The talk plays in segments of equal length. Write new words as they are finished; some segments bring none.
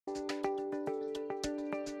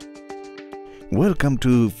Welcome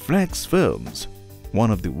to Flex Films, one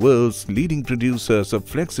of the world's leading producers of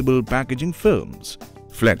flexible packaging films.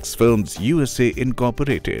 Flex Films USA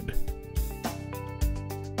Incorporated.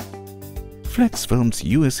 Flex Films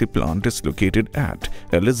USA plant is located at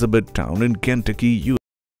Elizabethtown in Kentucky,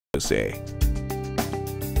 USA.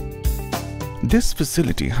 This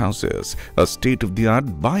facility houses a state-of-the-art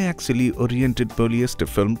biaxially oriented polyester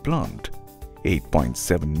film plant,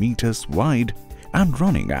 8.7 meters wide and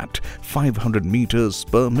running at 500 meters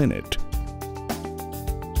per minute.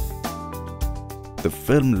 The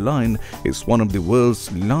film line is one of the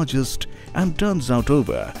world's largest and turns out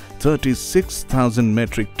over 36,000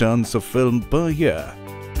 metric tons of film per year.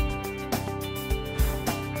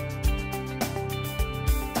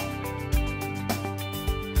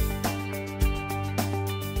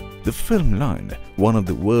 The film line, one of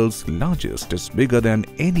the world's largest, is bigger than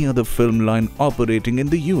any other film line operating in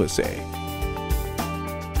the USA.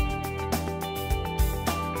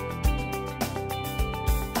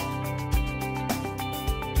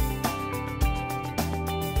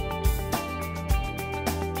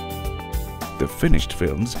 The finished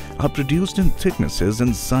films are produced in thicknesses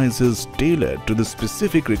and sizes tailored to the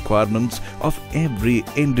specific requirements of every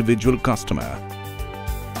individual customer.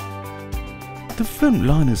 The film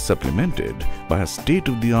line is supplemented by a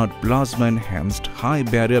state-of-the-art plasma-enhanced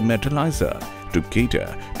high-barrier metallizer to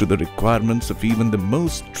cater to the requirements of even the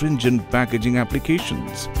most stringent packaging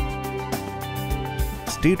applications.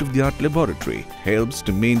 State-of-the-art laboratory helps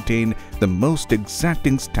to maintain the most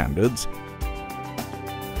exacting standards.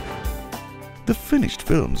 The finished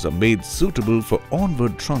films are made suitable for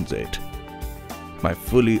onward transit by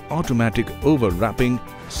fully automatic overwrapping,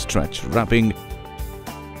 stretch wrapping,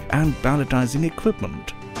 and palletizing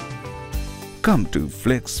equipment. Come to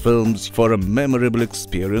Flex Films for a memorable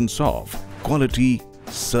experience of quality,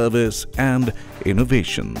 service, and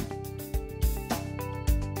innovation.